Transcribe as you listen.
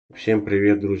Всем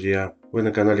привет, друзья! Вы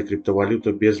на канале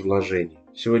криптовалюта без вложений.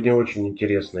 Сегодня очень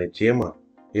интересная тема.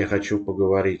 Я хочу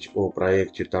поговорить о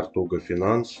проекте TARTUGO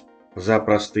FINANCE. За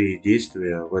простые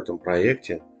действия в этом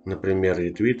проекте, например,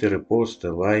 ретвиты,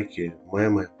 репосты, лайки,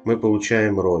 мемы, мы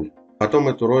получаем роль. Потом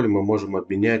эту роль мы можем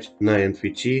обменять на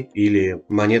NFT или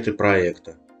монеты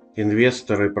проекта.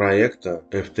 Инвесторы проекта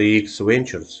FTX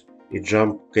Ventures и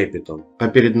Jump Capital. А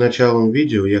перед началом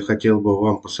видео я хотел бы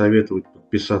вам посоветовать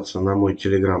подписаться на мой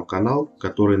телеграм-канал,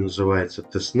 который называется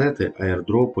Тестнеты,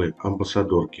 Аирдропы,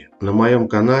 Амбассадорки. На моем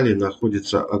канале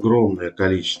находится огромное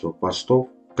количество постов.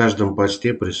 В каждом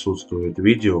посте присутствует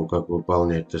видео, как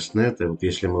выполнять тестнеты. Вот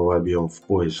если мы вобьем в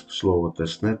поиск слово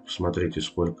тестнет, посмотрите,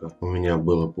 сколько у меня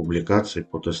было публикаций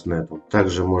по тестнетам.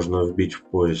 Также можно вбить в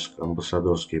поиск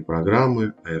амбассадорские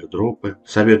программы, аирдропы.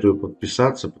 Советую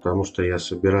подписаться, потому что я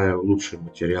собираю лучший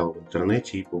материал в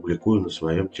интернете и публикую на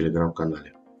своем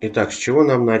телеграм-канале. Итак, с чего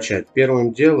нам начать?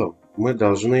 Первым делом мы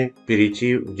должны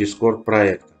перейти в Discord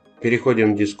проекта.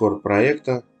 Переходим в Discord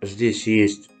проекта. Здесь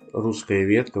есть русская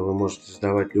ветка, вы можете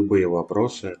задавать любые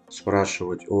вопросы,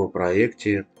 спрашивать о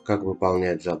проекте, как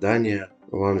выполнять задания.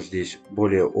 Вам здесь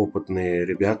более опытные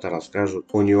ребята расскажут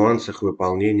о нюансах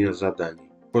выполнения заданий.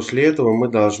 После этого мы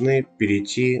должны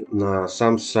перейти на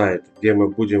сам сайт, где мы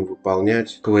будем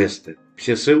выполнять квесты.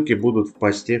 Все ссылки будут в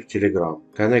посте в Telegram.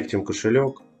 Коннектим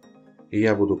кошелек. И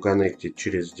я буду коннектить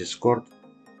через Discord.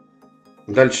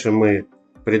 Дальше мы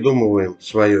придумываем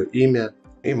свое имя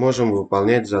и можем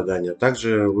выполнять задания.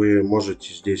 Также вы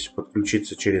можете здесь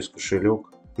подключиться через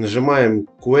кошелек. Нажимаем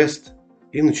Quest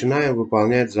и начинаем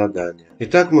выполнять задания.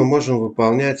 Итак, мы можем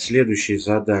выполнять следующие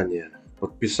задания.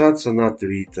 Подписаться на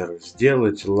Twitter,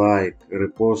 сделать лайк,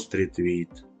 репост,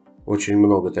 ретвит. Очень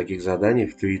много таких заданий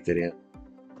в Твиттере.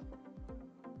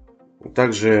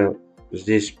 Также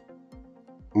здесь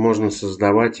можно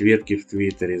создавать ветки в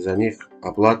Твиттере, за них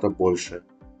оплата больше.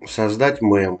 Создать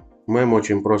мем. Мем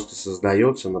очень просто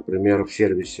создается, например, в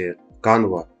сервисе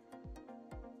Canva.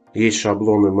 Есть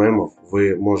шаблоны мемов,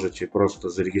 вы можете просто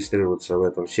зарегистрироваться в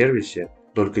этом сервисе,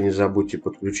 только не забудьте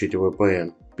подключить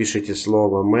VPN. Пишите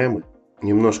слово мемы,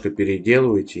 немножко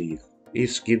переделывайте их и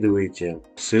скидываете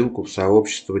ссылку в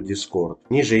сообщество Discord.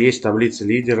 Ниже есть таблица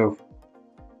лидеров,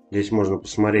 здесь можно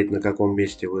посмотреть, на каком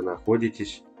месте вы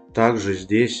находитесь. Также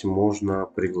здесь можно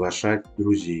приглашать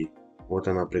друзей. Вот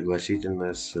она,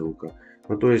 пригласительная ссылка.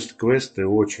 Ну, то есть квесты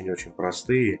очень-очень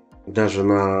простые. Даже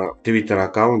на Twitter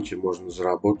аккаунте можно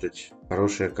заработать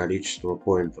хорошее количество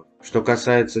поинтов. Что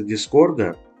касается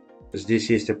Дискорда, здесь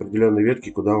есть определенные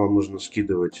ветки, куда вам нужно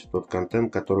скидывать тот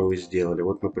контент, который вы сделали.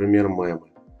 Вот, например,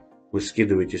 мемы. Вы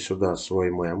скидываете сюда свой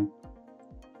мем.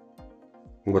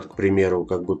 Вот, к примеру,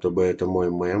 как будто бы это мой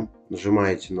мем.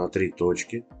 Нажимаете на 3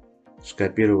 точки.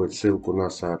 Скопировать ссылку на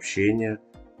сообщение.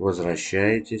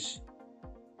 Возвращаетесь.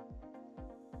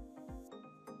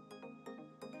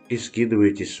 И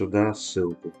скидываете сюда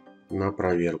ссылку на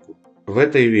проверку. В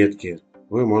этой ветке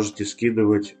вы можете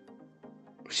скидывать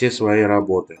все свои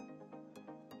работы.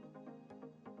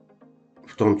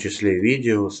 В том числе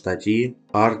видео, статьи,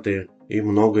 арты и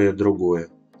многое другое.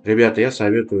 Ребята, я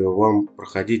советую вам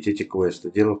проходить эти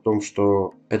квесты. Дело в том,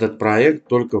 что этот проект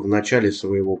только в начале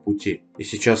своего пути. И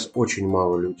сейчас очень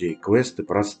мало людей. Квесты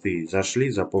простые. Зашли,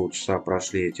 за полчаса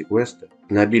прошли эти квесты,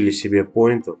 набили себе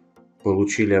поинтов,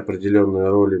 получили определенные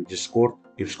роли в Discord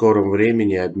и в скором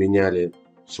времени обменяли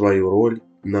свою роль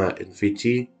на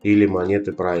NFT или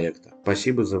монеты проекта.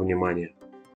 Спасибо за внимание.